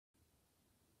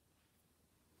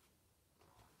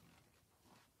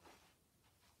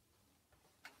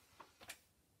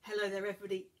Hello there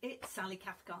everybody, it's Sally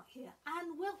Cathcart here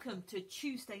and welcome to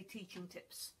Tuesday Teaching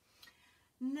Tips.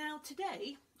 Now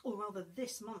today, or rather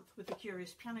this month with the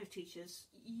Curious Piano Teachers,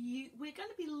 we're going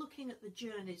to be looking at the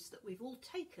journeys that we've all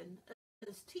taken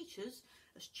as teachers,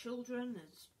 as children,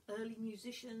 as early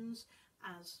musicians,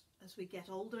 as we get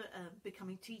older,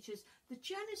 becoming teachers, the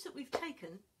journeys that we've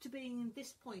taken to being in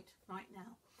this point right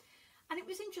now. And it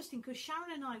was interesting because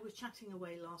Sharon and I were chatting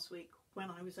away last week when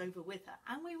I was over with her,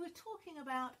 and we were talking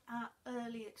about our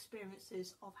early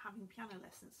experiences of having piano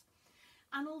lessons.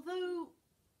 And although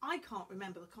I can't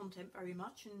remember the content very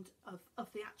much and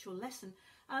of the actual lesson,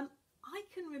 I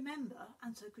can remember,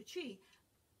 and so could she,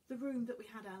 the room that we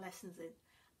had our lessons in.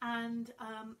 And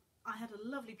I had a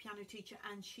lovely piano teacher,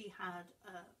 and she had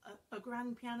a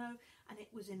grand piano, and it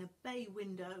was in a bay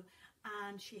window,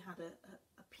 and she had a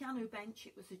piano bench.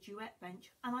 It was a duet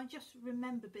bench, and I just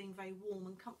remember being very warm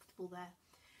and comfortable there.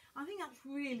 I think that's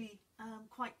really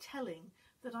quite telling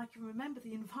that I can remember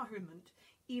the environment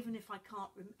even if I can't,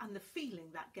 and the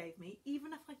feeling that gave me,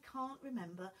 even if I can't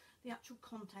remember the actual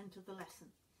content of the lesson.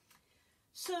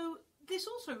 So this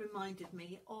also reminded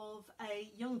me of a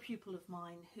young pupil of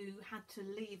mine who had to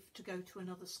leave to go to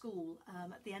another school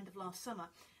at the end of last summer,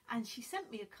 and she sent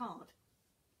me a card,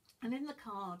 and in the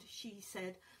card she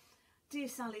said, "Dear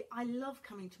Sally, I love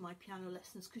coming to my piano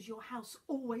lessons because your house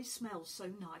always smells so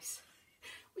nice,"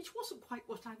 which wasn't quite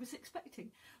what I was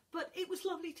expecting, but it was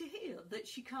lovely to hear that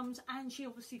she comes and she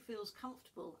obviously feels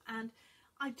comfortable. And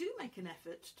I do make an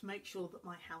effort to make sure that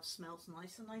my house smells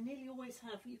nice, and I nearly always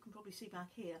have, you can probably see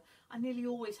back here, I nearly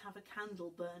always have a candle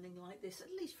burning like this,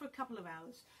 at least for a couple of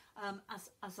hours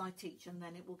as I teach, and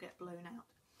then it will get blown out.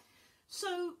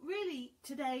 So really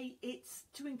today it's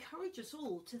to encourage us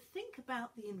all to think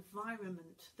about the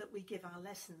environment that we give our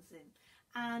lessons in,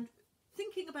 and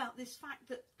thinking about this fact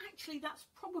that actually that's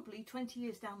probably 20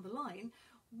 years down the line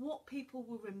what people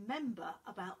will remember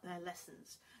about their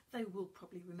lessons. They will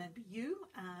probably remember you,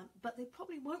 but they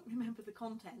probably won't remember the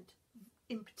content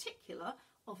in particular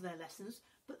of their lessons,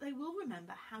 but they will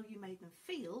remember how you made them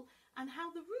feel and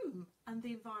how the room and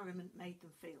the environment made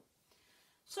them feel.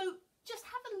 So just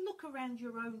have a look around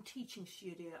your own teaching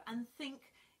studio and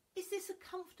think, is this a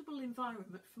comfortable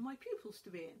environment for my pupils to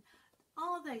be in?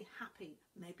 Are they happy?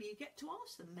 Maybe you get to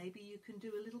ask them. Maybe you can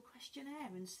do a little questionnaire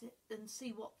and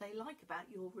see what they like about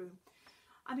your room.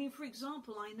 I mean, for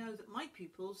example, I know that my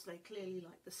pupils, they clearly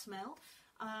like the smell.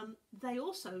 They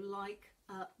also like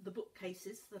the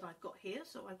bookcases that I've got here.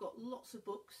 So I've got lots of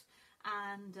books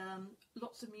and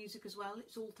lots of music as well.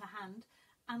 It's all to hand.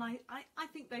 And I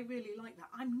think they really like that.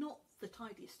 I'm not the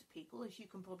tidiest of people, as you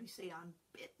can probably see. I'm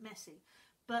a bit messy.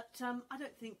 But I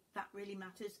don't think that really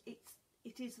matters.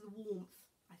 It is the warmth,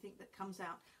 I think, that comes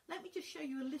out. Let me just show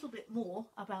you a little bit more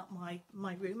about my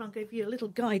room. I'll give you a little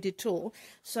guided tour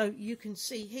so you can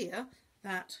see here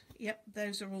that, yep,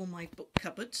 those are all my book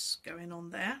cupboards going on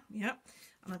there, yep.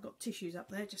 And I've got tissues up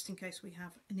there just in case we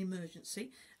have an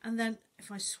emergency. And then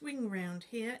if I swing round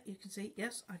here, you can see,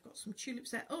 yes, I've got some tulips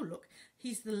there. Oh, look,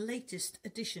 he's the latest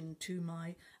addition to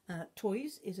my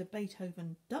toys, is a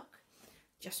Beethoven duck.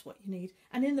 Just what you need.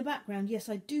 And in the background, yes,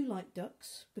 I do like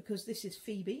ducks because this is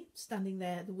Phoebe standing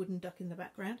there, the wooden duck in the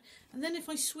background. And then if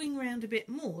I swing round a bit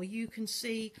more, you can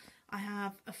see I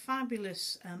have a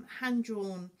fabulous hand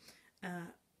drawing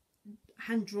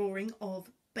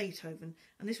of Beethoven,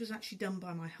 and this was actually done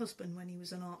by my husband when he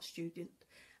was an art student.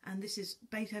 And this is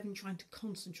Beethoven trying to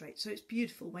concentrate. So it's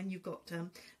beautiful when you've got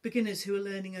beginners who are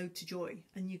learning Ode to Joy,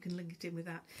 and you can link it in with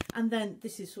that. And then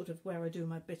this is sort of where I do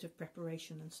my bit of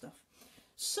preparation and stuff.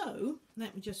 So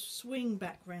let me just swing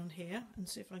back round here and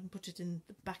see if I can put it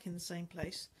back in the same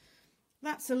place.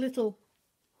 That's a little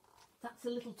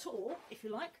tour, if you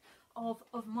like, of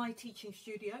my teaching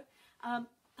studio.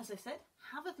 As I said,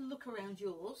 have a look around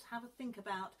yours, have a think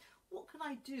about what can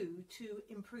I do to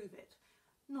improve it.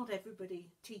 Not everybody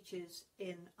teaches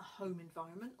in a home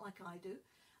environment like I do.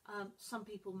 Some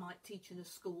people might teach in a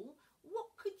school. What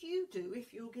could you do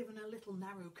if you're given a little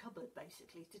narrow cupboard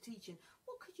basically to teach in?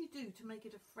 What could you do to make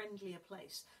it a friendlier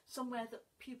place, somewhere that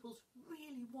pupils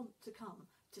really want to come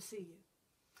to see you?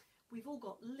 We've all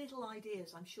got little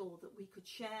ideas, I'm sure, that we could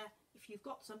share. If you've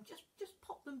got some, just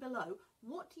pop them below.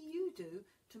 What do you do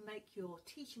to make your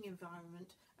teaching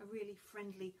environment a really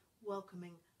friendly,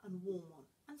 welcoming and warm one,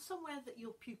 and somewhere that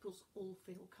your pupils all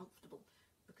feel comfortable,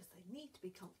 because they need to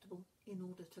be comfortable in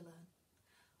order to learn.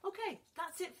 Okay,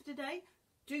 that's it for today.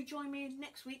 Do join me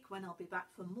next week when I'll be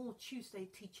back for more Tuesday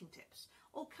teaching tips.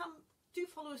 Or do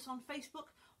follow us on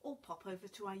Facebook, or pop over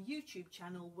to our YouTube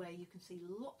channel where you can see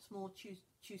lots more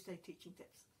Tuesday teaching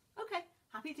tips. Okay,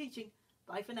 happy teaching.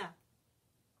 Bye for now.